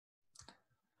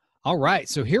All right,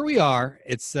 so here we are.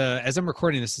 It's as I'm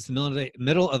recording this, it's the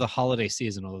middle of the holiday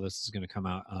season, although this is going to come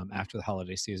out after the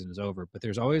holiday season is over. But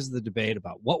there's always the debate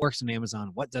about what works on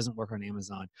Amazon, what doesn't work on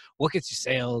Amazon, what gets you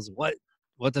sales, what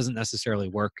doesn't necessarily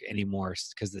work anymore,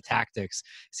 because the tactics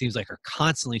seems like are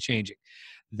constantly changing.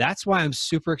 That's why I'm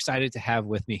super excited to have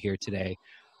with me here today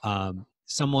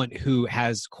someone who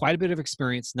has quite a bit of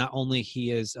experience. Not only he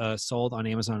has sold on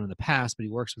Amazon in the past, but he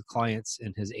works with clients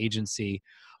in his agency.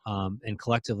 And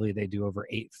collectively, they do over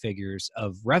 8 figures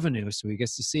of revenue. So he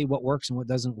gets to see what works and what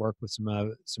doesn't work with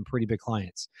some pretty big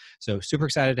clients. So super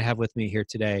excited to have with me here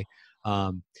today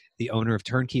the owner of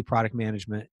Turnkey Product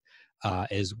Management,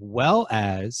 as well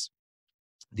as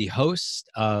the host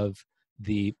of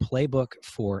the Playbook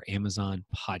for Amazon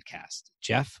podcast,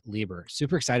 Jeff Lieber.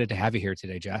 Super excited to have you here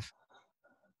today, Jeff.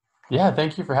 Yeah,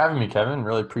 thank you for having me, Kevin.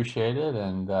 Really appreciate it.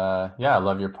 And I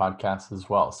love your podcast as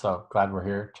well. So glad we're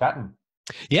here chatting.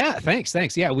 Yeah, thanks.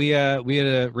 Yeah, we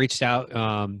had reached out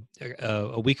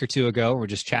a week or two ago. We're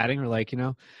just chatting. We're like,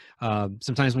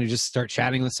 sometimes when you just start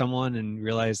chatting with someone and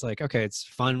realize like, okay, it's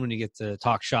fun when you get to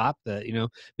talk shop. That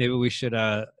maybe we should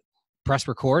press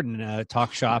record and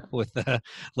talk shop with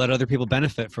let other people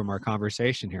benefit from our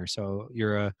conversation here. So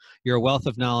you're a wealth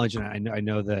of knowledge, and I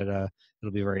know that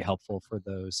it'll be very helpful for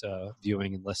those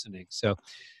viewing and listening. So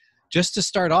just to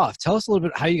start off, tell us a little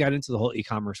bit how you got into the whole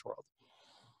e-commerce world.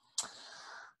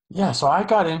 Yeah, so I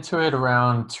got into it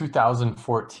around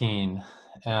 2014.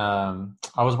 I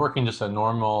was working just a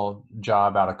normal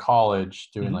job out of college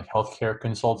doing like healthcare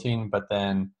consulting, but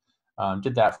then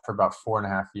did that for about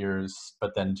 4.5 years,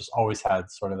 but then just always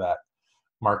had sort of that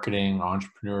marketing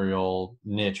entrepreneurial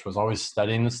niche, was always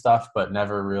studying the stuff, but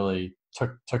never really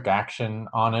took action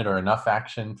on it or enough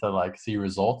action to like see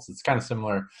results. It's kind of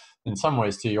similar in some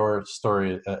ways to your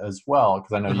story as well,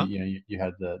 because I know you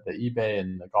had the eBay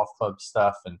and the golf club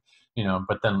stuff, and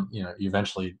but then you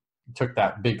eventually took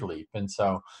that big leap. And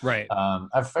so Right. I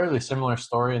have a fairly similar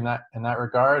story in that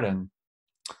regard. And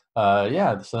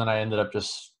so then I ended up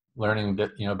just learning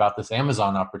that about this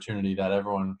Amazon opportunity that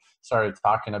everyone started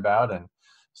talking about, and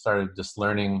started just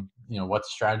learning what the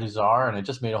strategies are, and it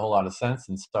just made a whole lot of sense.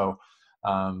 And so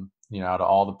out of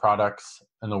all the products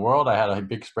in the world, I had a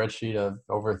big spreadsheet of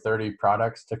over 30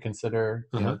 products to consider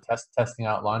testing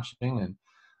out, launching. And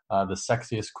the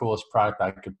sexiest, coolest product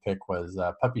I could pick was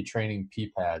puppy training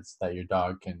pee pads that your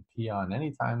dog can pee on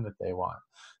anytime that they want.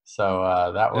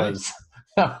 So that was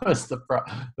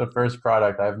the first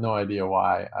product. I have no idea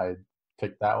why I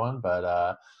picked that one,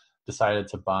 but decided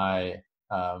to buy.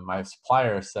 My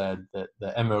supplier said that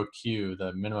the MOQ,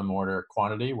 the minimum order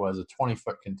quantity, was a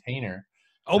 20-foot container.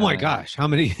 Oh my gosh, how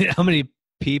many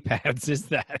pee pads is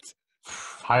that?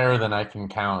 Higher than I can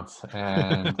count.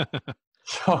 And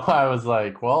so I was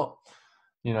like, well,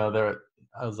 I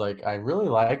was like, I really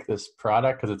like this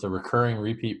product because it's a recurring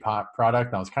repeat product.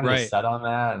 And I was kind of just set on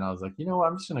that. And I was like, what,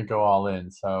 I'm just going to go all in.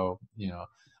 So,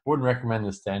 wouldn't recommend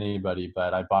this to anybody,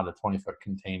 but I bought a 20-foot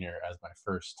container as my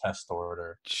first test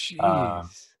order.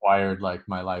 Wired like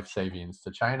my life savings to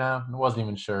China. I wasn't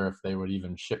even sure if they would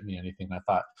even ship me anything. I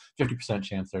thought 50%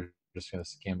 chance they're just going to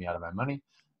scam me out of my money.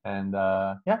 And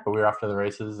but we were off to the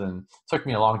races, and it took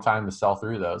me a long time to sell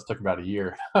through those. It took about a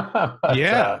year.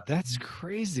 But, that's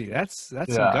crazy. That's some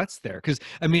guts there. Because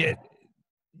I mean,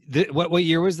 what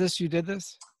year was this? You did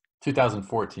this?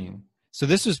 2014. So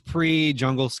this was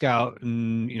pre-Jungle Scout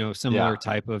and similar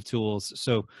type of tools.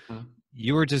 So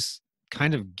you were just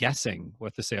kind of guessing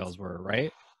what the sales were,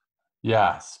 right?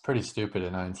 Yeah, it's pretty stupid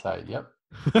in hindsight. Yep.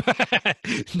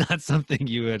 Not something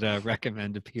you would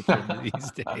recommend to people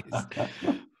these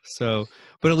days. So,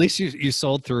 but at least you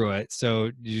sold through it.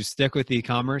 So did you stick with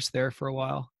e-commerce there for a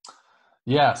while?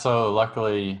 Yeah. So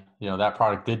luckily, that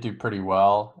product did do pretty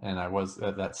well, and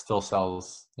that still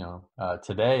sells,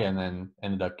 today. And then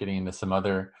ended up getting into some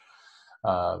other,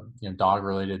 dog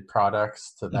related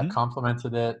products that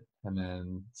complemented it, and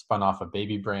then spun off a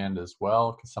baby brand as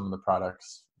well, because some of the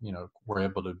products, were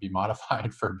able to be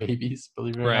modified for babies,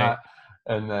 believe it or not.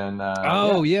 And then,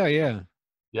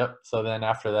 Yep. So then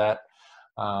after that,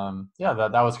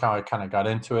 that was kind of got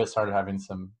into it, started having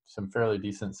some fairly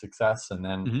decent success. And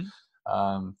then,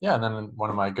 and then one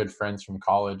of my good friends from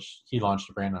college, he launched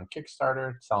a brand on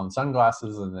Kickstarter selling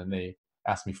sunglasses. And then they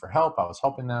asked me for help. I was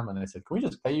helping them, and they said, "Can we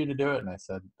just pay you to do it?" And I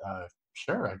said,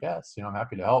 "Sure, I guess, I'm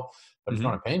happy to help, but if you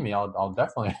want to pay me, I'll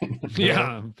definitely do it."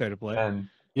 I'm fair to play. And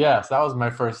so that was my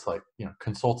first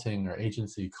consulting or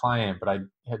agency client, but I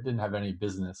didn't have any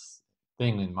business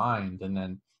thing in mind. And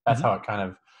then that's how it kind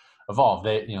of evolved.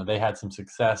 They had some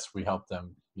success. We helped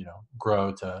them,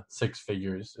 grow to 6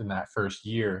 figures in that first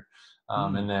year.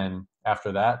 And then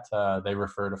after that, they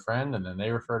referred a friend, and then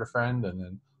they referred a friend, and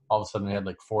then all of a sudden we had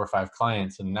like 4 or 5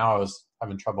 clients, and now I was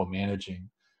having trouble managing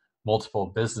multiple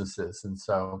businesses. And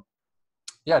so,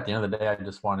 yeah, at the end of the day,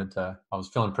 I was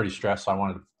feeling pretty stressed. So I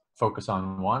wanted to focus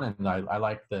on one. And I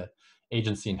like the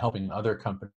agency and helping other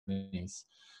companies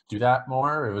do that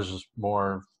more. It was just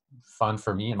more fun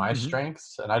for me and my Hmm.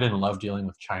 strengths. And I didn't love dealing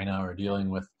with China or dealing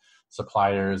with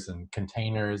suppliers and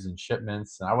containers and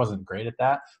shipments. And I wasn't great at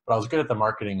that, but I was good at the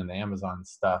marketing and the Amazon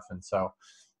stuff. And so,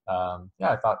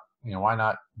 yeah, I thought, why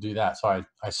not do that? So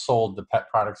I sold the pet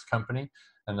products company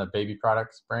and the baby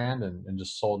products brand, and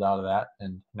just sold out of that.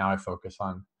 And now I focus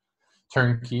on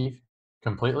turnkey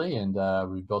completely. And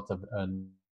we built a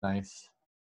nice,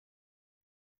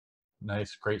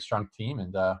 great, strong team.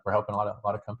 And we're helping a lot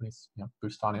of companies,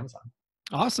 boost on Amazon.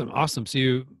 Awesome. Awesome. So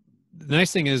the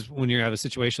nice thing is when you have a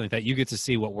situation like that, you get to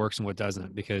see what works and what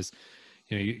doesn't, because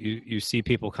you see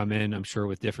people come in, I'm sure,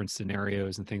 with different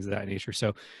scenarios and things of that nature.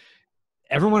 So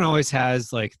everyone always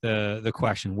has like the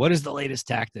question, what is the latest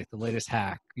tactic, the latest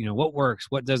hack? What works,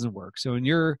 what doesn't work? So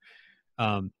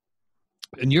um,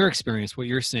 in your experience, what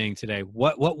you're seeing today,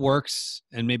 what works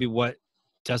and maybe what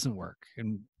doesn't work?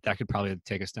 And that could probably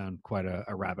take us down quite a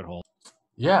rabbit hole.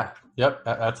 Yeah. Yep.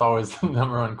 That's always the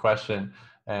number one question.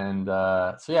 And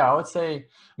so, yeah, I would say,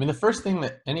 I mean, the first thing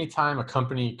that anytime a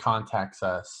company contacts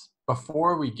us,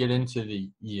 before we get into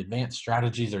the advanced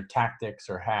strategies or tactics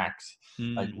or hacks,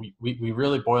 like Mm. we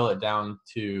really boil it down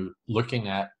to looking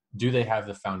at, do they have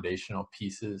the foundational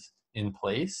pieces in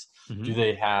place? Hmm. Do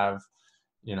they have,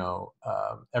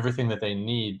 everything that they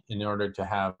need in order to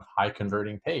have high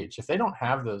converting page? If they don't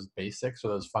have those basics or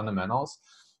those fundamentals,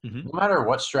 Hmm. no matter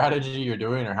what strategy you're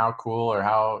doing or how cool or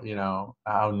how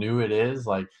new it is,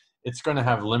 like, it's going to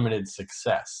have limited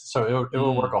success. So it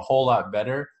will work Mm. a whole lot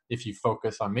better if you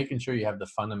focus on making sure you have the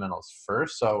fundamentals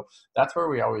first. So that's where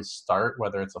we always start,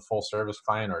 whether it's a full service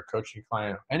client or a coaching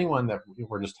client, anyone that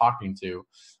we're just talking to.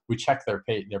 We check their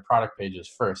product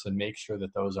pages first and make sure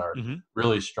that those are Hmm.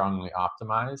 really strongly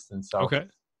optimized. And so Okay.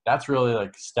 that's really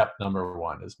like step number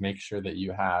one, is make sure that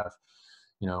you have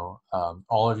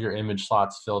all of your image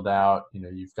slots filled out.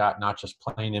 You've got not just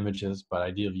plain images, but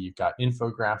ideally you've got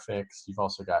infographics. You've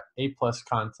also got A+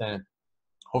 content.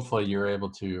 Hopefully you're able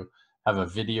to have a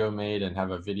video made and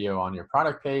have a video on your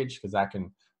product page, because that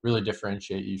can really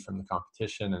differentiate you from the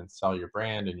competition and sell your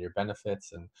brand and your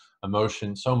benefits and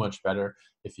emotion so much better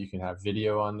if you can have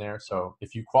video on there. So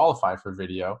if you qualify for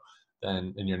video,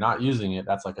 then, and you're not using it,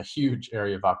 that's like a huge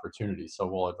area of opportunity. So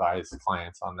we'll advise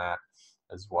clients on that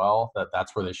as well,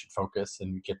 that's where they should focus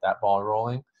and get that ball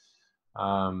rolling.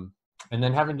 Um, and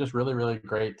then having just really, really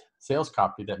great sales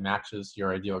copy that matches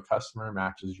your ideal customer,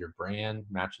 matches your brand,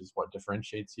 matches what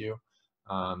differentiates you.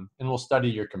 And we'll study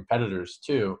your competitors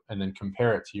too, and then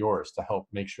compare it to yours to help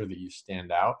make sure that you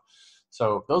stand out.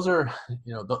 So those are,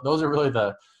 those are really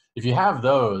if you have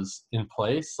those in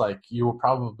place, like, you will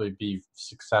probably be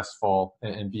successful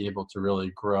and be able to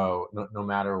really grow, no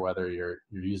matter whether you're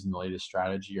using the latest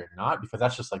strategy or not, because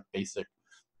that's just like basic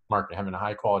marketing, having a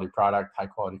high quality product, high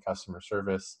quality customer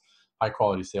service, high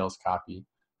quality sales copy.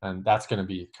 And that's going to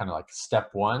be kind of like step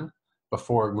one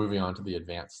before moving on to the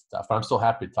advanced stuff. But I'm still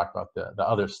happy to talk about the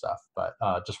other stuff, but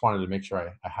just wanted to make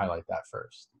sure I highlight that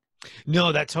first.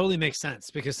 No, that totally makes sense,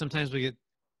 because sometimes we get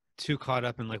too caught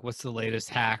up in like what's the latest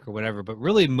hack or whatever, but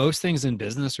really most things in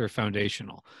business are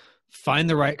foundational. Find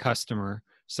the right customer,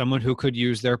 someone who could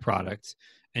use their product,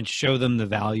 and show them the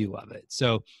value of it.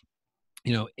 So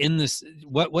in this,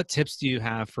 what tips do you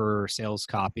have for sales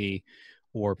copy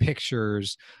or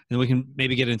pictures? And we can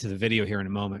maybe get into the video here in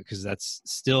a moment, because that's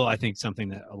still, I think, something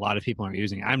that a lot of people aren't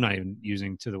using. I'm not even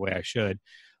using to the way I should.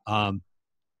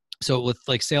 So with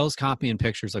like sales copy and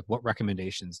pictures, like what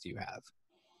recommendations do you have?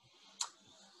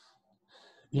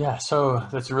 Yeah, so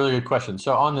that's a really good question.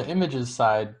 So on the images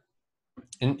side,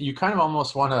 and you kind of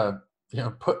almost want to,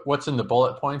 put what's in the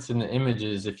bullet points in the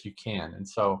images if you can. And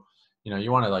so, you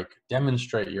want to like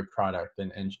demonstrate your product,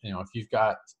 and if you've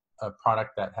got a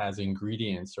product that has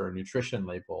ingredients or a nutrition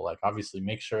label, like, obviously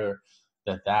make sure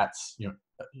that that's,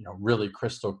 really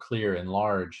crystal clear and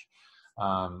large.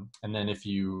 And then if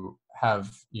you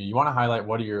have, you want to highlight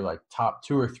what are your like top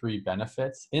 2 or 3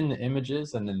 benefits in the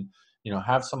images, and then,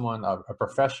 have someone, a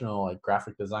professional like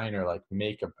graphic designer, like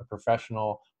make a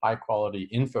professional high quality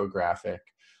infographic,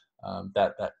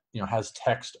 that has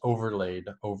text overlaid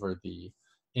over the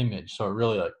image, so it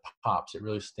really like pops, it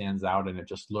really stands out, and it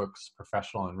just looks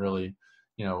professional, and really,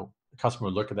 the customer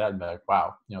would look at that and be like,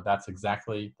 wow, that's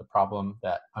exactly the problem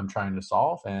that I'm trying to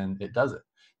solve, and it does it.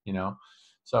 you know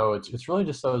So it's really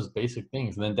just those basic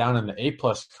things. And then down in the A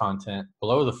plus content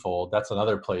below the fold, that's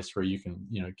another place where you can,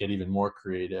 get even more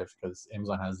creative, because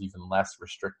Amazon has even less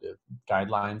restrictive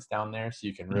guidelines down there. So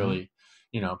you can really,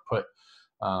 put,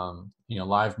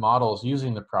 live models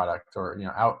using the product, or,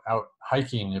 out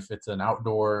hiking if it's an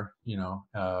outdoor,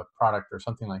 product or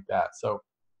something like that. So,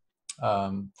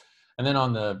 and then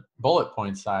on the bullet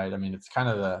point side, I mean, it's kind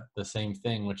of the same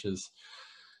thing, which is,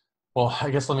 well, I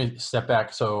guess let me step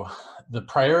back. So the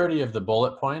priority of the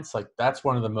bullet points, like that's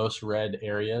one of the most read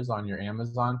areas on your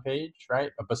Amazon page, right?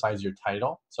 Besides your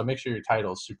title. So make sure your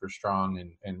title is super strong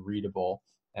and readable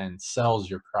and sells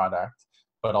your product,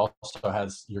 but also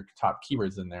has your top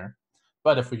keywords in there.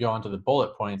 But if we go onto the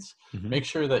bullet points, make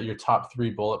sure that your top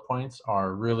 3 bullet points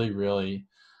are really, really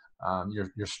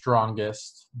your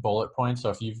strongest bullet points. So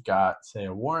if you've got, say,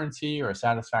 a warranty or a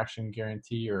satisfaction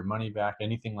guarantee or money back,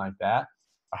 anything like that,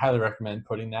 I highly recommend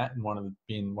putting that in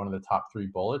being one of the top 3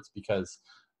 bullets, because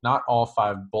not all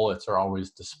 5 bullets are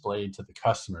always displayed to the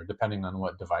customer, depending on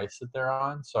what device that they're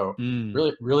on. So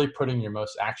really, really putting your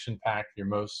most action-packed, your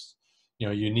most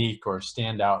unique or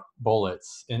standout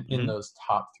bullets in those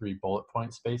top 3 bullet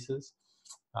point spaces.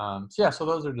 So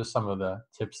those are just some of the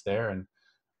tips there, and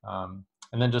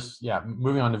then just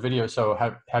moving on to video.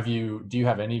 So do you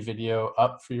have any video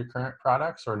up for your current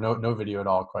products, or no video at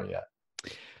all quite yet?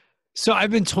 So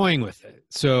I've been toying with it.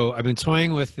 So I've been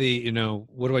toying with the,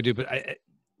 what do I do? But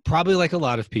probably like a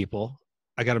lot of people,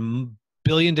 I got a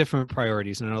billion different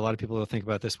priorities. And I know a lot of people will think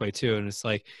about it this way too. And it's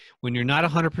like, when you're not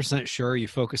 100% sure, you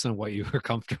focus on what you are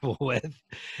comfortable with.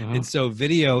 And so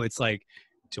video, it's like,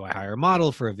 do I hire a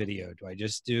model for a video? Do I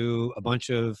just do a bunch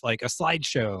of like a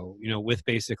slideshow, with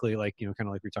basically like, kind of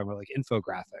like we're talking about like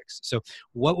infographics. So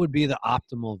what would be the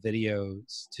optimal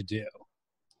videos to do?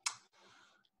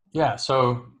 Yeah.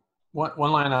 So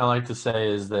one line I like to say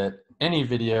is that any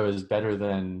video is better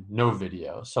than no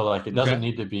video. So like, it doesn't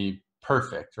need to be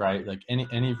perfect, right? Like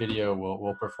any video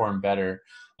will perform better,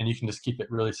 and you can just keep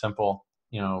it really simple,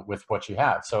 with what you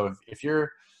have. So if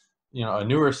you're, a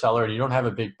newer seller and you don't have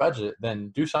a big budget, then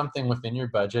do something within your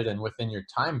budget and within your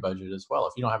time budget as well.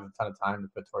 If you don't have a ton of time to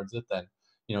put towards it, then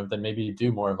then maybe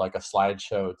do more of like a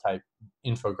slideshow type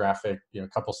infographic, a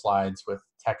couple slides with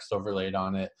text overlaid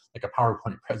on it, like a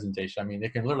PowerPoint presentation. I mean,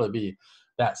 it can literally be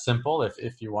that simple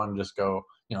if you want to just go,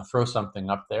 throw something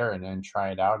up there and then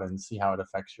try it out and see how it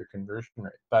affects your conversion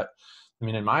rate. But I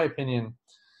mean, in my opinion,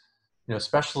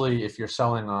 especially if you're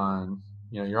selling on,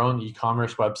 your own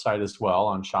e-commerce website as well,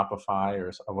 on Shopify or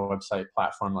a website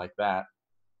platform like that.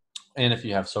 And if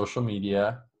you have social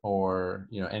media or,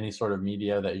 any sort of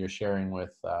media that you're sharing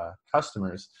with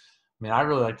customers, I mean, I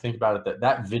really like to think about it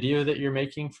that video that you're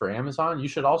making for Amazon,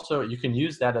 you can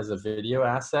use that as a video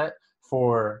asset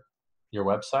for your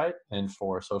website and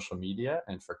for social media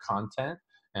and for content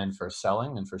and for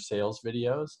selling and for sales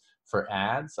videos, for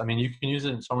ads. I mean, you can use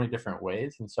it in so many different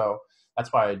ways. And so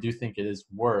that's why I do think it is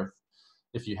worth,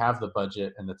 if you have the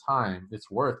budget and the time,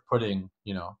 it's worth putting,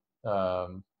 a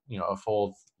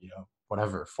full,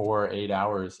 whatever, 4 or 8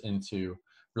 hours into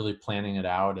really planning it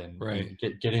out and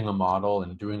getting a model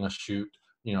and doing a shoot,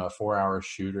 a 4-hour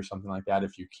shoot or something like that.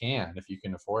 If you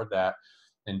can afford that,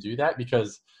 and do that.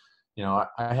 Because,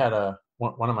 I had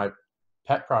one of my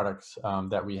pet products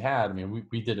that we had. I mean,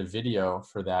 we did a video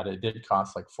for that. It did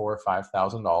cost like $4,000 or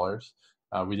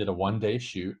 $5,000. We did a 1-day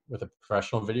shoot with a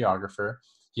professional videographer.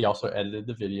 He also edited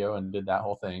the video and did that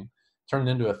whole thing. Turned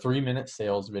into a 3-minute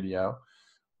sales video.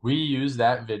 We used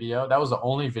that video. That was the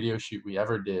only video shoot we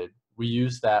ever did. We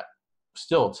use that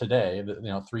still today,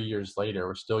 3 years later,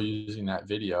 we're still using that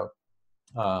video.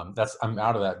 I'm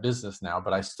out of that business now,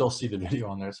 but I still see the video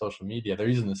on their social media. They're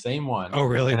using the same one. Oh,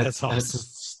 really? And That's awesome. And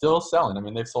it's still selling. I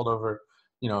mean, they've sold over,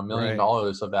 $1 million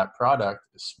of that product,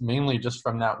 mainly just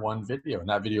from that one video. And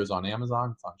that video is on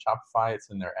Amazon. It's on Shopify.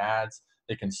 It's in their ads.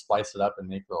 They can splice it up and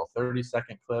make little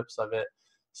 30-second clips of it.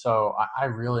 So I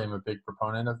really am a big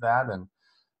proponent of that. And,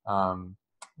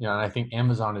 and I think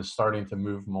Amazon is starting to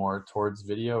move more towards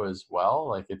video as well.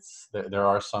 Like there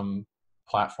are some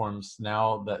platforms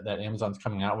now that Amazon's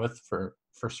coming out with for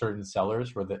certain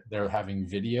sellers where they're having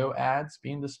video ads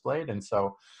being displayed. And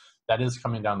so that is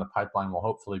coming down the pipeline, will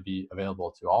hopefully be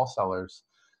available to all sellers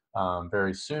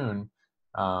very soon.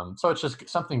 So it's just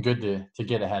something good to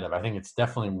get ahead of. I think it's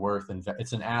definitely worth,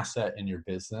 it's an asset in your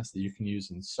business that you can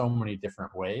use in so many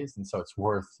different ways. And so it's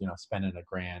worth, spending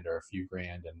 $1,000 or a few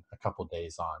grand and a couple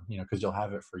days on, because you'll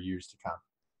have it for years to come.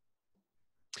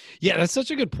 Yeah, that's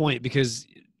such a good point, because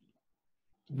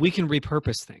we can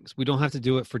repurpose things. We don't have to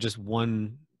do it for just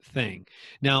one thing.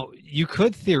 Now, you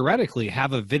could theoretically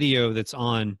have a video that's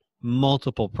on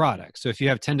multiple products. So if you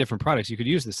have 10 different products, you could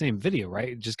use the same video,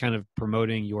 right? Just kind of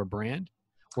promoting your brand.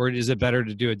 Or is it better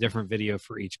to do a different video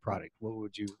for each product? What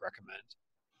would you recommend?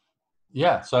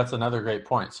 Yeah, so that's another great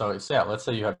point. So it's, yeah, let's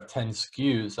say you have 10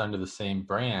 SKUs under the same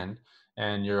brand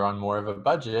and you're on more of a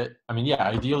budget. I mean, yeah,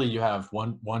 ideally you have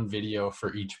one video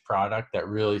for each product that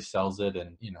really sells it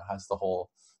and, you know, has the whole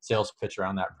sales pitch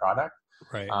around that product.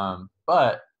 Right.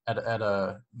 But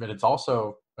it's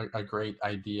also a great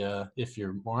idea if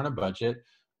you're more on a budget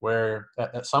where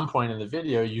at some point in the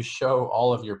video you show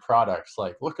all of your products,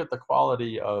 like look at the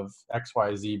quality of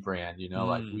XYZ brand, you know,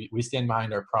 like Mm. we stand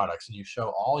behind our products, and you show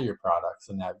all your products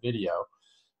in that video.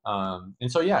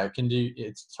 And so yeah,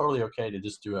 it's totally okay to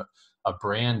just do a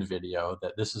brand video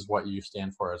that this is what you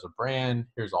stand for as a brand,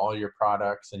 here's all your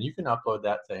products, and you can upload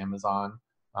that to Amazon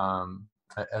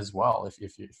as well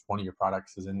if one of your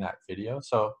products is in that video.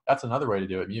 So that's another way to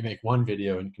do it. You make one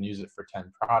video and you can use it for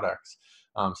 10 products.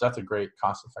 So that's a great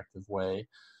cost effective way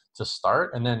to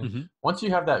start. And then Hmm. once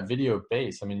you have that video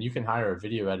base, I mean, you can hire a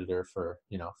video editor for,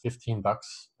 you know,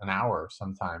 $15 an hour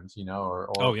sometimes, you know,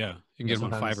 Oh or yeah. You can you know, get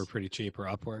them on Fiverr sometimes. pretty cheap or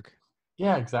Upwork.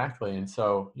 Yeah, exactly. And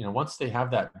so, you know, once they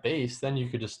have that base, then you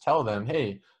could just tell them,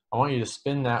 hey, I want you to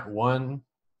spin that one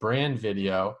brand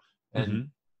video and Hmm.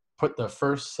 put the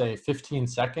first, say, 15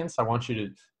 seconds. I want you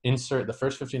to insert the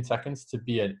first 15 seconds to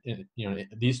be you know,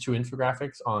 these two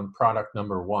infographics on product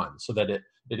number one, so that it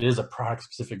is a product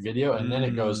specific video, and then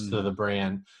it goes to Mm. the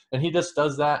brand. And he just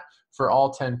does that for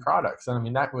all 10 products. And I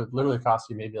mean, that would literally cost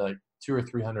you maybe like 200 or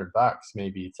 300 bucks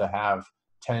maybe to have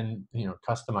 10, you know,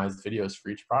 customized videos for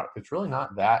each product. It's really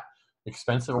not that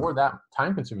expensive or that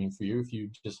time consuming for you if you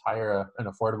just hire an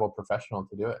affordable professional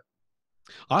to do it.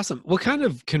 Awesome. What kind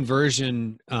of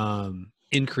conversion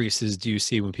increases do you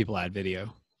see when people add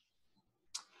video?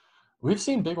 We've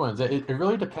seen big ones. It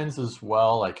really depends as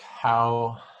well, like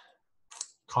how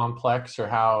complex or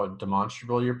how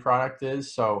demonstrable your product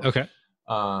is. So, Okay.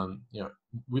 you know,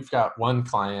 we've got one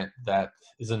client that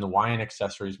is in the wine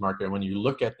accessories market. When you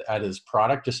look at his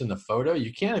product just in the photo,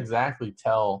 you can't exactly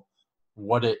tell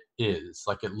what it is.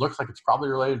 Like it looks like it's probably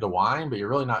related to wine, but you're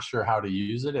really not sure how to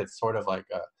use it. It's sort of like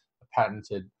a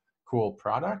patented cool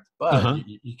product, but Uh-huh.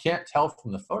 you can't tell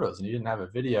from the photos, and you didn't have a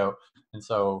video. And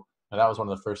so that was one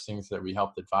of the first things that we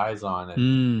helped advise on. And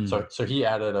Mm. so he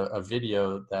added a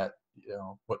video that, you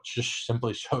know, what just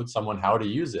simply showed someone how to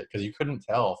use it, because you couldn't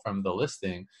tell from the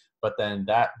listing. But then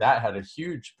that had a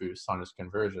huge boost on his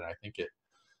conversion. I think it,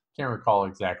 can't recall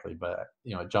exactly, but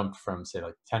you know, it jumped from say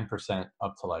like 10%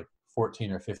 up to like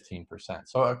 14 or 15%.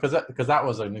 So because that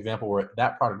was an example where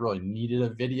that product really needed a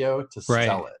video to Right.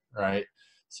 sell it, right?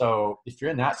 So if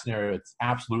you're in that scenario, it's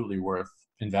absolutely worth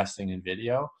investing in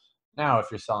video. Now, if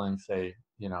you're selling, say,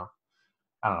 you know,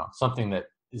 I don't know, something that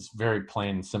is very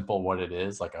plain and simple what it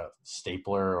is, like a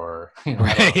stapler or, you know, I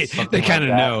don't know, Right. They something kind like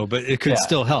of that. know, but it could Yeah.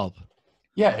 still help.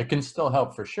 Yeah, it can still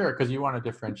help for sure, because you want to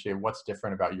differentiate what's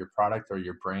different about your product or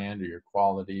your brand or your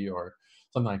quality or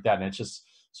something like that. And it's just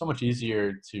so much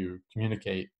easier to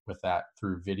communicate with that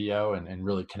through video and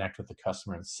really connect with the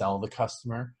customer and sell the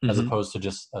customer, as Hmm. opposed to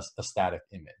just a static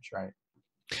image, right?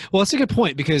 Well, that's a good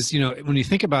point because, when you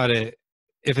think about it,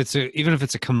 even if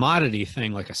it's a commodity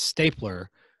thing like a stapler,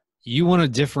 you want to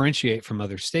differentiate from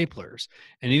other staplers.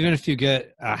 And even if you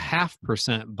get a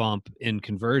 0.5% bump in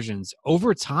conversions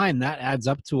over time, that adds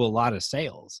up to a lot of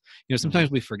sales. Hmm.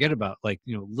 Sometimes we forget about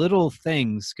little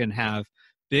things can have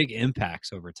big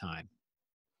impacts over time.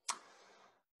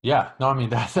 Yeah, no, I mean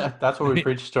that's what we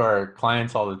preach to our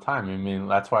clients all the time. I mean,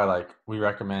 that's why like we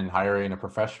recommend hiring a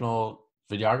professional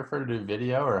videographer to do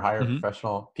video, or hire a Hmm.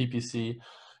 professional PPC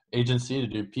agency to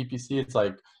do PPC. It's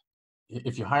like,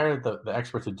 if you hire the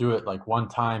expert to do it like one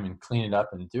time and clean it up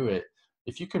and do it,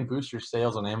 if you can boost your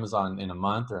sales on Amazon in a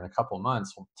month or in a couple of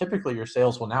months, well, typically your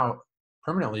sales will now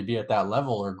permanently be at that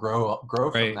level or grow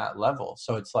from Right. that level.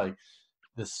 So it's like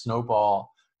this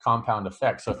snowball compound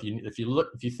effect. So if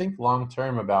you think long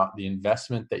term about the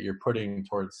investment that you're putting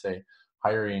towards, say,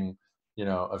 hiring, you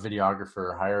know, a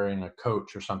videographer, hiring a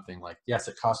coach or something, like, yes,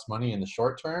 it costs money in the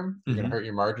short term. You're going Hmm. to hurt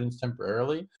your margins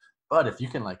temporarily, but if you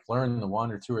can like learn the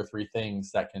one or two or three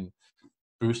things that can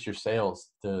boost your sales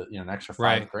to, you know, an extra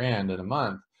Right. 5 grand in a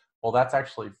month, well, that's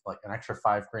actually like an extra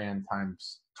 5 grand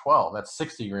times 12. That's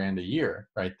 60 grand a year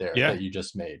right there Yeah. that you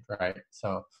just made, right?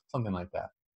 So something like that.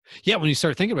 Yeah. When you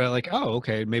start thinking about it, like, oh,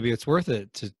 okay, maybe it's worth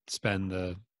it to spend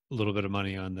the little bit of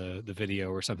money on the video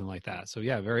or something like that. So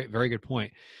yeah, very, very good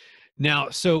point. Now,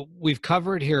 so we've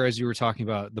covered here, as you were talking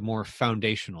about, the more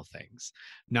foundational things.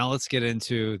 Now let's get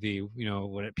into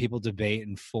what people debate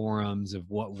in forums of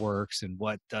what works and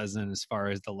what doesn't as far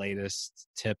as the latest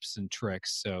tips and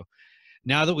tricks. So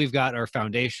now that we've got our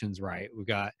foundations right, we've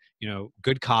got,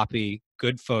 good copy,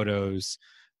 good photos,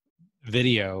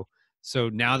 video. So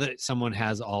now that someone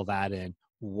has all that in,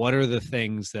 what are the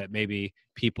things that maybe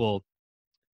people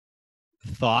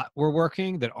thought were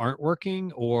working that aren't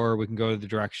working, or we can go to the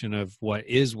direction of what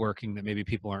is working that maybe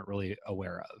people aren't really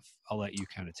aware of? I'll let you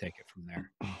kind of take it from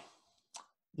there.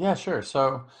 Yeah, sure.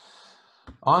 So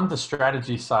on the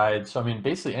strategy side, so I mean,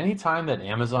 basically, anytime that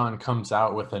Amazon comes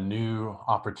out with a new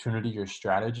opportunity or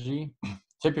strategy,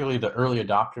 typically the early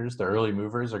adopters, the early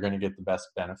movers are going to get the best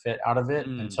benefit out of it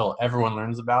Mm, until everyone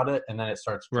learns about it, and then it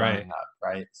starts right. drying up,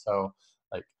 right? So,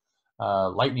 like,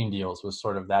 lightning deals was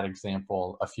sort of that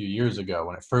example a few years ago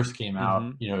when it first came out.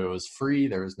 Hmm. It was free,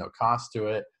 there was no cost to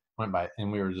it, went by,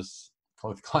 and we were just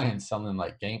with clients selling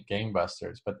like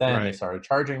gangbusters. But then they Right. started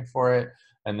charging for it,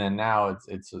 and then now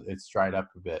it's dried up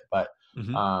a bit. But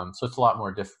Hmm. so it's a lot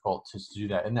more difficult to do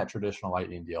that in that traditional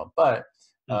lightning deal. But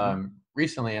Hmm.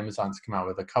 recently, Amazon's come out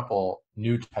with a couple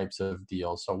new types of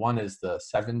deals. So one is the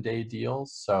 7-day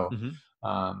deals. So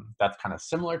Hmm. that's kind of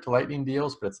similar to lightning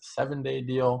deals, but it's a 7-day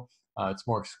deal. It's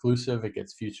more exclusive. It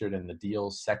gets featured in the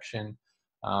deals section.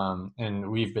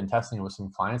 And we've been testing it with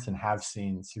some clients and have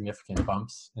seen significant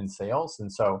bumps in sales.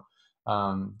 And so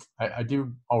I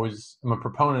do always, I'm a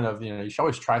proponent of, you should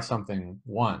always try something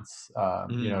once.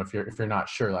 Mm, If you're not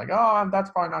sure, like, oh, that's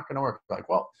probably not going to work. Like,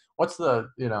 well, what's the,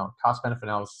 cost benefit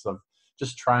analysis of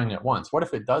just trying it once? What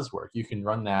if it does work? You can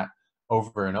run that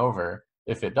over and over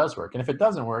if it does work. And if it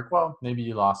doesn't work, well, maybe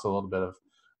you lost a little bit of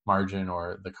margin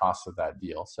or the cost of that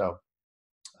deal. So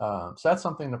that's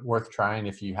something that worth trying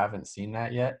if you haven't seen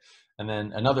that yet. And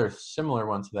then another similar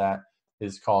one to that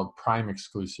is called Prime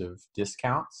exclusive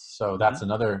discounts. So that's hmm.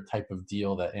 another type of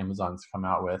deal that Amazon's come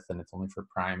out with, and it's only for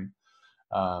Prime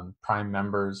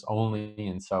members only.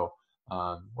 And so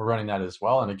we're running that as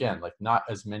well. And again, like, not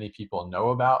as many people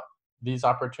know about these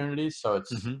opportunities, so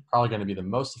it's Hmm. probably going to be the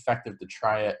most effective to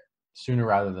try it sooner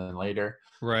rather than later.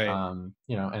 Right. And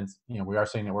we are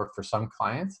seeing it work for some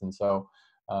clients, and so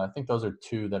I think those are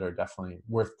two that are definitely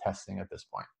worth testing at this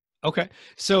point. Okay.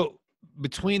 So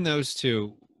between those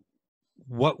two,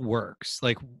 what works?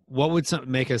 Like, what would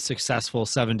make a successful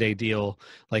 7-day deal?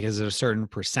 Like, is it a certain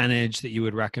percentage that you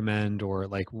would recommend, or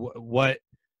like what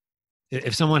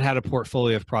if someone had a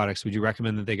portfolio of products, would you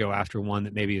recommend that they go after one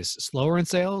that maybe is slower in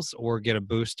sales, or get a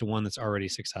boost to one that's already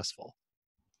successful?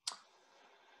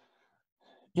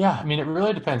 Yeah, I mean, it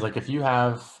really depends. Like, if you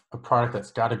have a product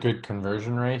that's got a good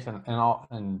conversion rate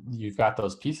and you've got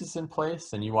those pieces in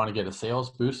place and you want to get a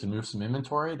sales boost and move some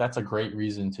inventory, that's a great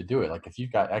reason to do it. Like, if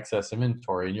you've got excess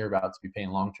inventory and you're about to be paying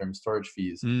long-term storage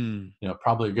fees, Mm,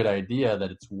 probably a good idea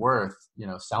that it's worth,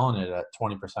 selling it at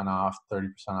 20% off, 30%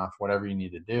 off, whatever you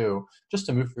need to do just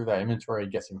to move through that inventory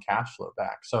and get some cash flow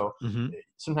back. So hmm.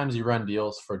 sometimes you run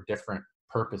deals for different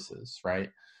purposes, right?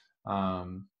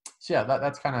 So yeah,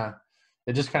 that's kind of,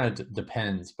 it just kind of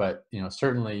depends, but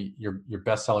certainly your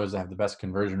best sellers that have the best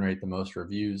conversion rate, the most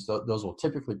reviews, those will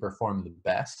typically perform the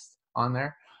best on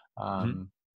there. Hmm.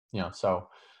 Um, so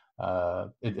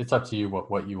it's up to you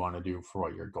what you want to do for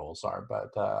what your goals are, but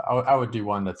I would do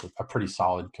one that's a pretty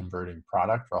solid converting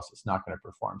product, or else it's not going to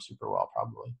perform super well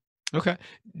probably. Okay.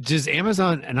 Does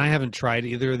Amazon, and I haven't tried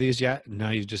either of these yet.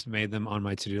 Now you've just made them on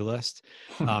my to-do list,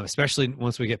 especially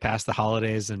once we get past the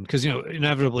holidays. And because,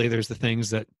 inevitably there's the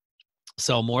things that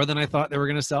sell more than I thought they were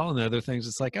going to sell. And the other things,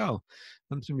 it's like, oh,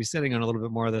 I'm going to be sitting on a little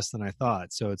bit more of this than I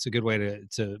thought. So it's a good way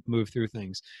to move through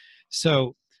things.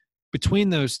 So between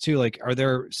those two, like, are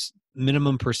there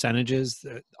minimum percentages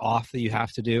off that you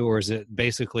have to do? Or is it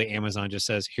basically Amazon just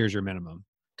says, here's your minimum,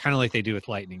 kind of like they do with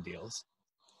lightning deals?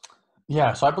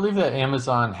 Yeah, so I believe that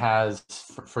Amazon has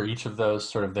for each of those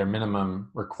sort of their minimum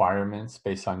requirements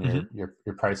based on Hmm.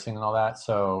 your pricing and all that.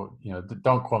 So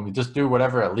don't quote me. Just do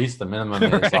whatever at least the minimum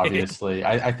is. Right. Obviously,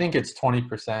 I think it's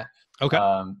 20%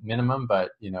 Okay. minimum,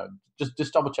 but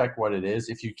just double check what it is.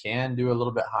 If you can do a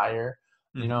little bit higher,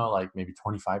 Hmm. like maybe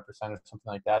 25% or something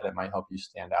like that, it might help you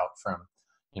stand out from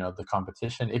the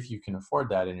competition if you can afford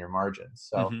that in your margins.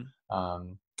 So Hmm.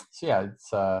 um, so yeah,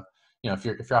 it's if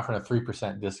you're offering a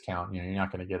 3% discount, you're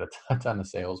not going to get a ton of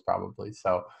sales probably.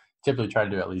 So typically try to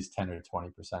do at least 10 or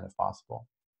 20% if possible.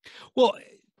 Well,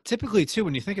 typically too,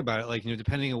 when you think about it, like,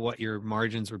 depending on what your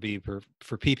margins would be for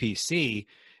PPC,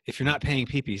 if you're not paying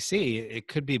PPC, it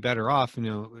could be better off,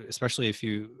 especially if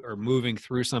you are moving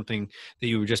through something that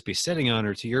you would just be sitting on,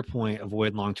 or to your point,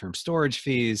 avoid long-term storage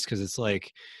fees. Cause it's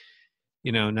like,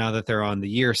 now that they're on the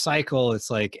year cycle, it's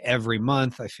like every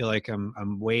month I feel like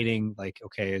I'm waiting, like,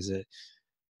 okay,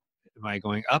 am I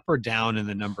going up or down in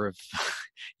the number of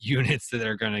units that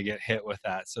are going to get hit with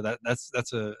that? So that's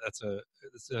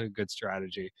a good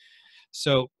strategy.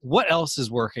 So what else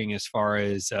is working as far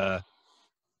as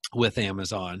with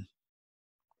Amazon?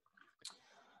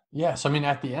 Yeah. So, I mean,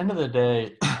 at the end of the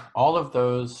day, all of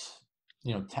those,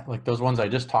 like those ones I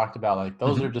just talked about, like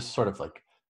those Hmm. are just sort of like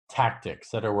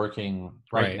tactics that are working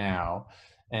right Right. now.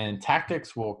 And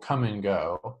tactics will come and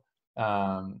go.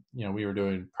 We were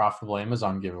doing profitable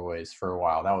Amazon giveaways for a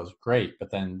while. That was great,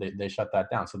 but then they shut that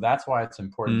down. So that's why it's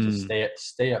important to Mm,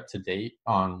 stay up to date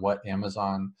on what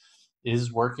Amazon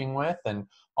is working with. And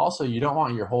also, you don't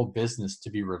want your whole business to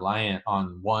be reliant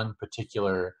on one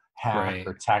particular hack right.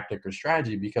 or tactic or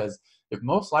strategy, because it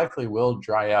most likely will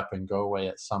dry up and go away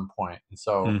at some point. And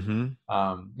so, Hmm.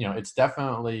 it's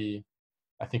definitely,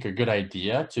 I think, a good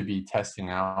idea to be testing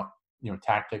out,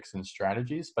 tactics and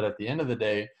strategies. But at the end of the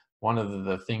day, one of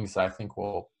the things that I think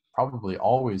will probably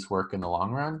always work in the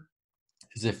long run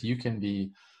is if you can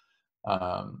be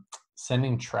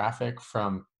sending traffic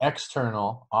from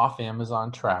external off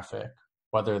Amazon traffic,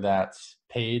 whether that's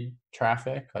paid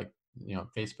traffic, like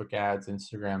Facebook ads,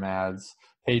 Instagram ads,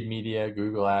 paid media,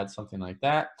 Google ads, something like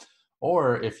that,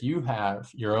 or if you have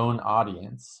your own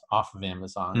audience off of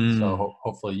Amazon. So Mm,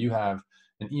 hopefully you have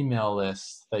an email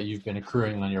list that you've been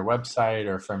accruing on your website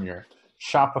or from your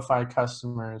Shopify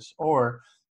customers, or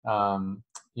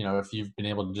if you've been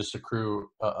able to just accrue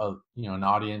an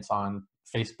audience on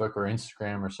Facebook or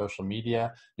Instagram or social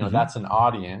media, hmm. that's an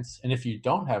audience. And if you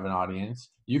don't have an audience,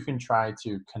 you can try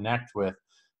to connect with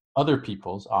other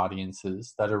people's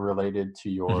audiences that are related to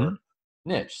Hmm. your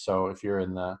niche. So if you're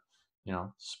in the,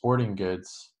 sporting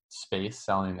goods space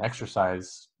selling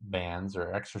exercise bands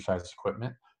or exercise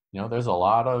equipment, there's a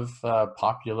lot of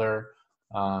popular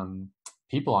um,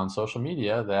 people on social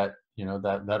media that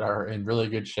that are in really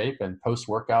good shape and post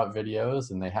workout videos,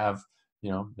 and they have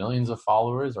millions of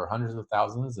followers or hundreds of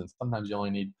thousands, and sometimes you only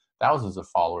need thousands of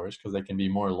followers because they can be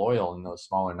more loyal in those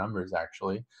smaller numbers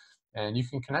actually. And you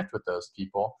can connect with those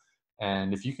people,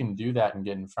 and if you can do that and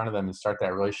get in front of them and start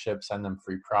that relationship, send them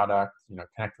free product,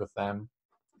 connect with them.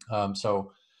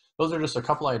 So those are just a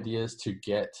couple ideas to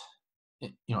get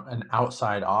an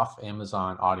outside off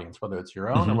Amazon audience, whether it's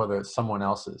your own or Hmm. whether it's someone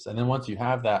else's. And then once you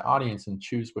have that audience and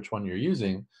choose which one you're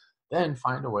using, then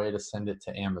find a way to send it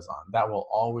to Amazon. That will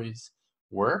always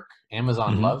work.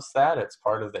 Amazon Hmm. loves that. It's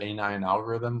part of the A9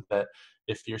 algorithm that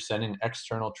if you're sending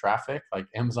external traffic, like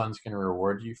Amazon's going to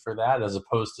reward you for that, as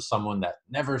opposed to someone that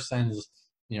never sends,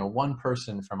 one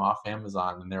person from off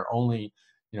Amazon and they're only,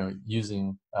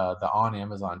 using the on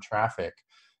Amazon traffic.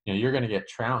 You're going to get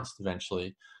trounced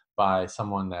eventually by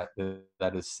someone that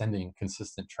is sending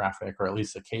consistent traffic or at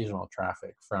least occasional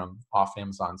traffic from off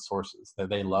Amazon sources. That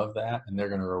they love that, and they're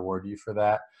going to reward you for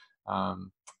that.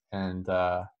 And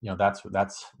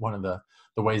that's one of the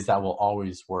ways that will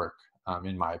always work,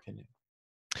 in my opinion.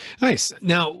 Nice.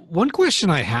 Now, one question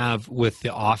I have with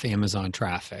the off Amazon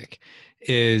traffic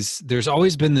is there's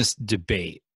always been this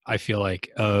debate, I feel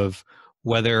like, of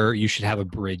whether you should have a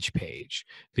bridge page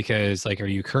because like are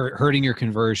you hurting your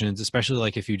conversions, especially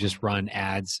like if you just run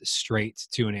ads straight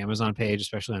to an Amazon page,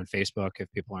 especially on Facebook, if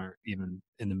people aren't even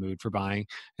in the mood for buying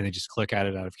and they just click at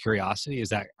it out of curiosity, is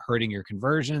that hurting your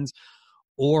conversions?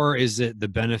 Or is it the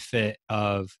benefit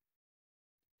of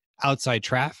outside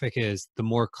traffic is the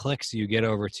more clicks you get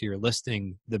over to your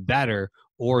listing, the better?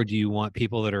 Or do you want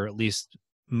people that are at least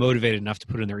motivated enough to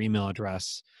put in their email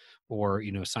address or,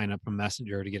 sign up a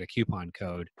messenger to get a coupon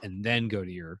code and then go to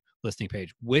your listing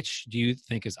page? Which do you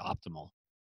think is optimal?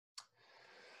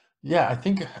 Yeah, I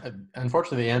think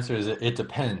unfortunately the answer is it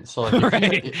depends. So like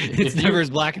Right. It's if never you as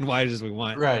black and white as we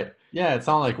want. right, yeah, it's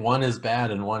not like one is bad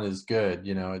and one is good.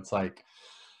 It's like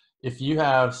if you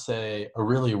have, say, a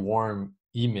really warm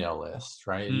email list,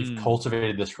 right, and you've Mm.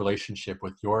 cultivated this relationship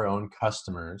with your own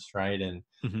customers, right,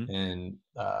 Hmm. and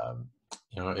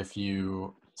if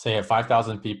you say have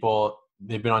 5,000 people,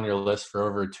 they've been on your list for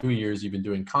over 2 years, you've been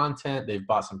doing content, they've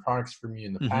bought some products from you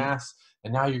in the Hmm. past,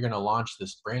 and now you're going to launch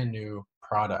this brand new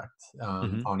product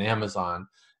Hmm. on Amazon,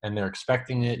 and they're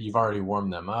expecting it. You've already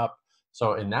warmed them up.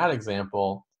 So in that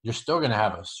example, you're still going to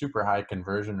have a super high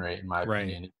conversion rate, in my Right.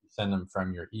 opinion, if you send them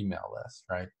from your email list,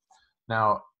 right?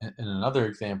 Now, in another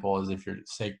example is if you're,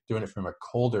 say, doing it from a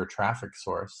colder traffic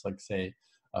source, like, say,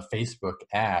 a Facebook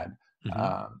ad. Hmm.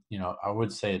 I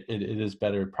would say it is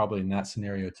better probably in that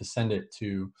scenario to send it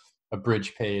to a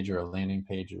bridge page or a landing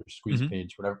page or a squeeze Hmm.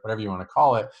 page, whatever you want to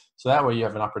call it. So that way you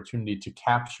have an opportunity to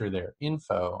capture their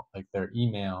info, like their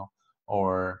email,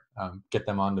 or get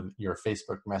them onto your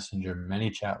Facebook Messenger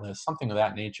ManyChat list, something of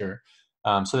that nature,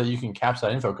 so that you can capture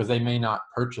that info because they may not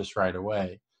purchase right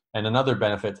away. And another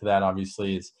benefit to that,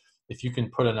 obviously, is if you can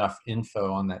put enough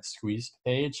info on that squeeze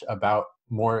page about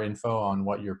more info on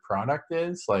what your product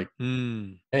is, like,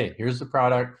 Mm. hey, here's the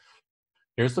product,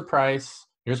 here's the price,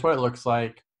 here's what it looks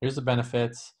like, here's the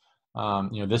benefits,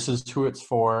 this is who it's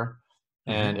for.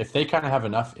 Hmm. And if they kind of have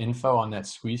enough info on that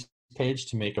squeeze page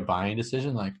to make a buying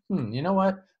decision, like, you know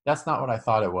what, that's not what I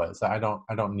thought it was. I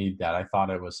don't need that. I thought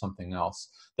it was something else.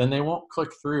 Then they won't click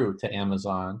through to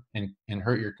Amazon and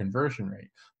hurt your conversion rate.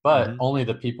 But Hmm. only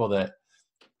the people that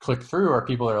click through are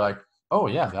people that are like, oh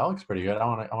yeah, that looks pretty good. I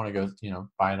want to go,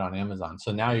 buy it on Amazon.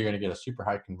 So now you're going to get a super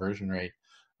high conversion rate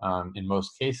in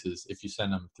most cases if you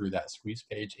send them through that squeeze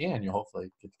page, and you'll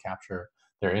hopefully get to capture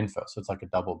their info. So it's like a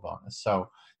double bonus. So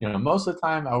most of the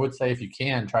time, I would say if you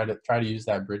can try to use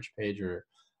that bridge page or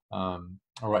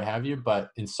what have you. But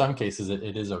in some cases,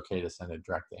 it is okay to send it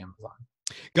direct to Amazon.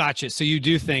 Gotcha. So you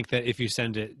do think that if you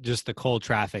send it just the cold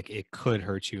traffic, it could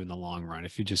hurt you in the long run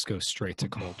if you just go straight to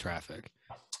cold traffic.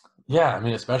 Yeah, I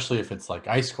mean, especially if it's like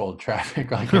ice cold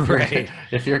traffic, like Right.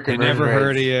 if your They conversion never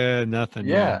heard of rates, you, nothing.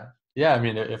 Yeah. yeah, yeah. I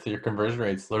mean, if your conversion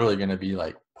rate's literally going to be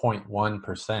like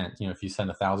 0.1%, if you send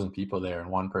 1,000 people there and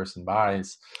one person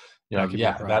buys, That could be a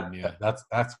yeah, problem. Yeah.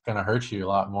 that's going to hurt you a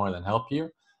lot more than help you.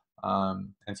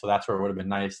 And so that's where it would have been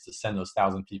nice to send those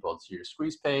 1,000 people to your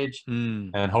squeeze page,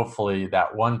 Mm. and hopefully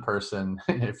that one person,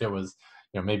 if it was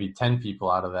maybe 10 people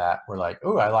out of that were like,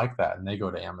 oh, I like that, and they go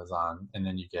to Amazon, and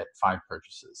then you get 5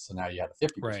 purchases. So now you have a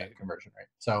 50% Right. conversion rate.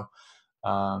 So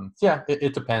yeah,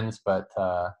 it depends, but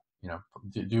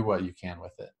do what you can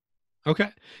with it. Okay.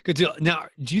 Good deal. Now,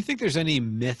 do you think there's any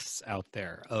myths out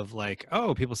there of like,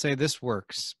 oh, people say this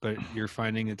works, but you're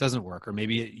finding it doesn't work, or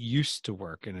maybe it used to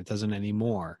work and it doesn't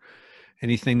anymore?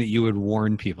 Anything that you would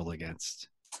warn people against?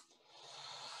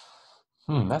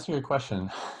 That's a good question.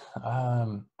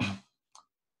 Um,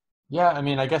 yeah, I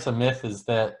mean, I guess a myth is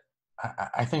that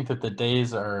I think that the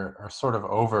days are sort of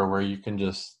over where you can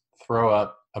just throw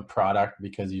up a product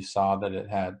because you saw that it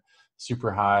had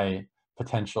super high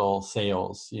potential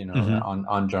sales, Hmm.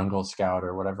 on Jungle Scout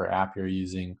or whatever app you're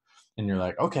using, and you're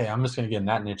like, okay, I'm just going to get in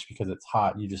that niche because it's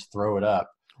hot. You just throw it up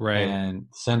Right. and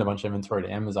send a bunch of inventory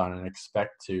to Amazon and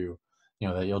expect to,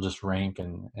 that you'll just rank,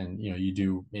 and you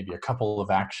do maybe a couple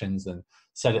of actions and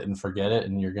set it and forget it,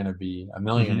 and you're going to be a Hmm.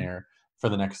 millionaire for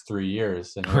the next 3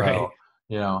 years in a row.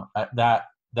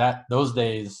 Right. Those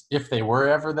days, if they were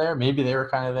ever there, maybe they were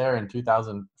kind of there in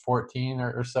 2014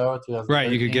 or so,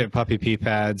 Right. You could 2013. get puppy pee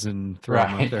pads and throw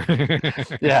them up Right.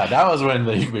 there. Yeah, that was when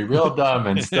you could be real dumb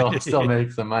and still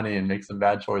make some money and make some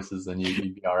bad choices, and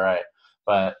you'd be all right.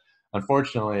 But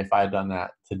unfortunately, if I had done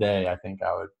that today, I think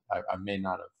I may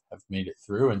not have made it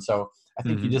through. And so I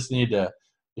think you Hmm. just need to,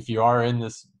 if you are in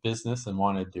this business and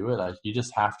want to do it, you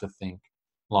just have to think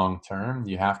long term.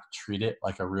 You have to treat it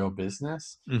like a real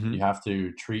business. Hmm. You have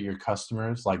to treat your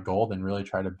customers like gold and really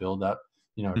try to build up,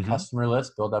 a Hmm. customer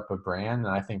list, build up a brand.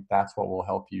 And I think that's what will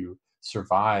help you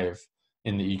survive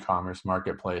in the e-commerce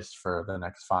marketplace for the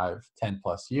next 5, 10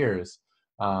 plus years.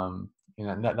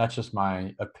 That's just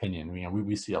my opinion.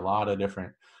 We see a lot of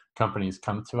different companies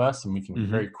come to us, and we can Hmm.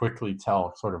 very quickly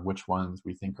tell sort of which ones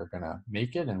we think are going to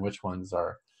make it and which ones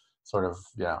are sort of,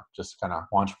 just kind of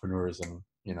entrepreneurs and,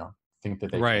 think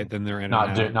that they Right. can Then they're in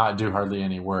and not out. do hardly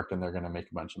any work and they're going to make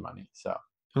a bunch of money. So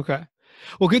Okay.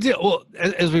 Well, good deal. Well,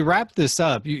 as we wrap this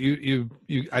up,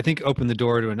 I think open the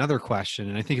door to another question,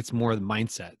 and I think it's more the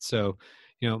mindset. So,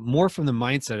 more from the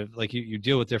mindset of like you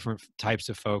deal with different types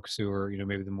of folks who are,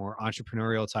 maybe the more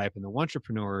entrepreneurial type and the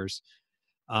entrepreneurs.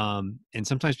 And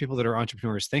sometimes people that are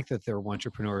entrepreneurs think that they're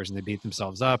entrepreneurs and they beat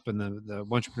themselves up, and the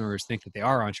entrepreneurs think that they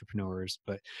are entrepreneurs.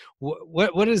 But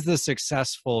what is the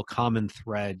successful common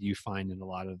thread you find in a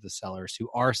lot of the sellers who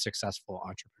are successful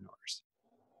entrepreneurs?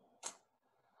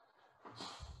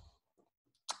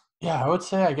 yeah, I would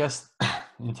say, I guess,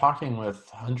 in talking with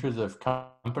hundreds of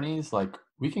companies, like,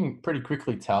 we can pretty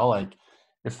quickly tell, like,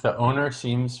 if the owner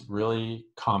seems really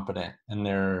competent and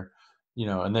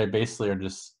and they basically are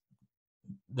just,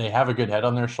 they have a good head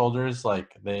on their shoulders,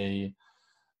 like they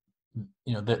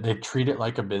treat it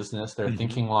like a business. They're Hmm.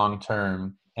 thinking long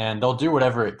term, and they'll do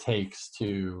whatever it takes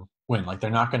to win. Like, they're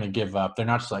not going to give up. They're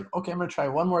not just like, okay, I'm going to try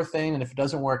one more thing, and if it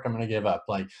doesn't work, I'm going to give up.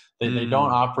 Like, they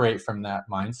don't Mm. operate from that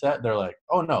mindset. They're like,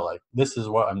 oh no, like, this is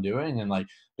what I'm doing, and like,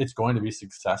 it's going to be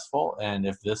successful. And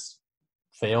if this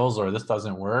fails or this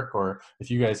doesn't work, or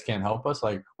if you guys can't help us,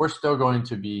 like, we're still going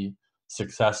to be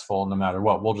successful no matter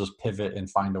what. We'll just pivot and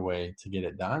find a way to get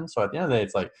it done. So at the end of the day,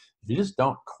 it's like, if you just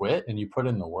don't quit and you put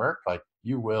in the work, like,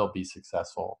 you will be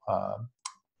successful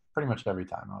pretty much every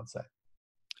time, I would say.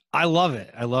 I love it.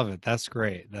 I love it. That's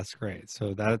great. That's great.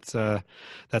 So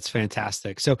that's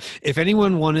fantastic. So if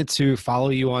anyone wanted to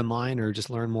follow you online or just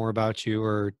learn more about you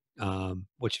or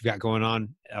what you've got going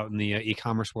on out in the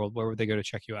e-commerce world, where would they go to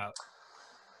check you out?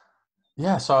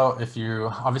 Yeah, so if you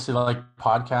obviously like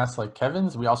podcasts like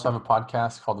Kevin's, we also have a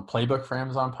podcast called the Playbook for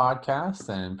Amazon Podcast,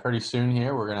 and pretty soon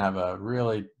here we're gonna have a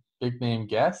really big name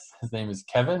guest. His name is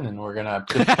Kevin, and we're gonna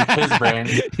pick his brain.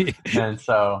 And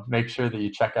so make sure that you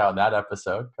check out that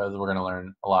episode because we're gonna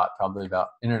learn a lot probably about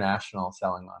international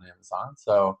selling on Amazon.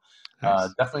 So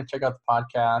Nice. definitely check out the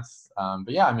podcast.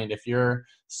 But yeah, I mean, if you're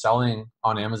selling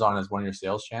on Amazon as one of your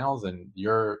sales channels and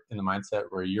you're in the mindset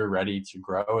where you're ready to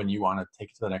grow and you want to take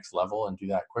it to the next level and do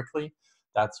that quickly,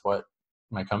 that's what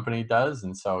my company does.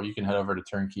 And so you can head over to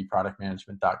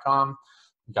turnkeyproductmanagement.com.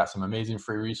 We've got some amazing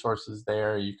free resources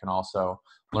there. You can also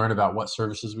learn about what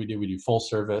services we do. We do full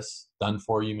service, done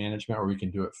for you management, or we can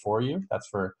do it for you. That's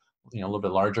for a little bit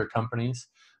larger companies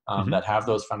Mm-hmm. that have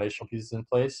those foundational pieces in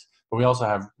place. But we also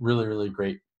have really, really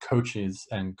great coaches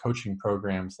and coaching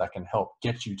programs that can help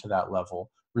get you to that level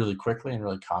really quickly and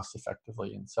really cost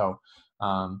effectively. And so,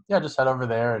 yeah, just head over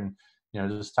there and,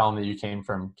 just tell them that you came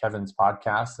from Kevin's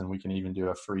podcast, and we can even do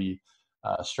a free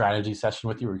strategy session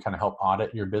with you where we kind of help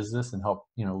audit your business and help,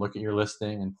 look at your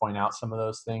listing and point out some of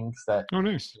those things that Oh,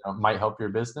 nice. might help your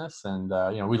business. And,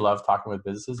 we love talking with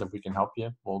businesses. If we can help you,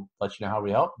 we'll let you know how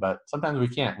we help. But sometimes we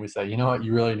can't. We say, you know what,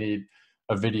 you really need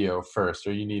a video first,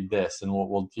 or you need this, and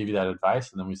we'll give you that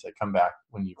advice. And then we say, come back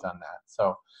when you've done that.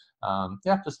 So,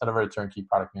 yeah, just head over to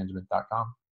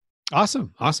turnkeyproductmanagement.com.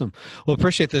 Awesome. Awesome. Well,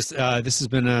 appreciate this. This has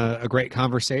been a great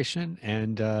conversation,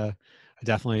 and I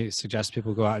definitely suggest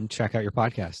people go out and check out your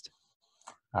podcast.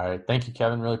 All right. Thank you,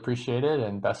 Kevin. Really appreciate it.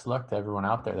 And best of luck to everyone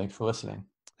out there. Thanks for listening.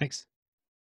 Thanks.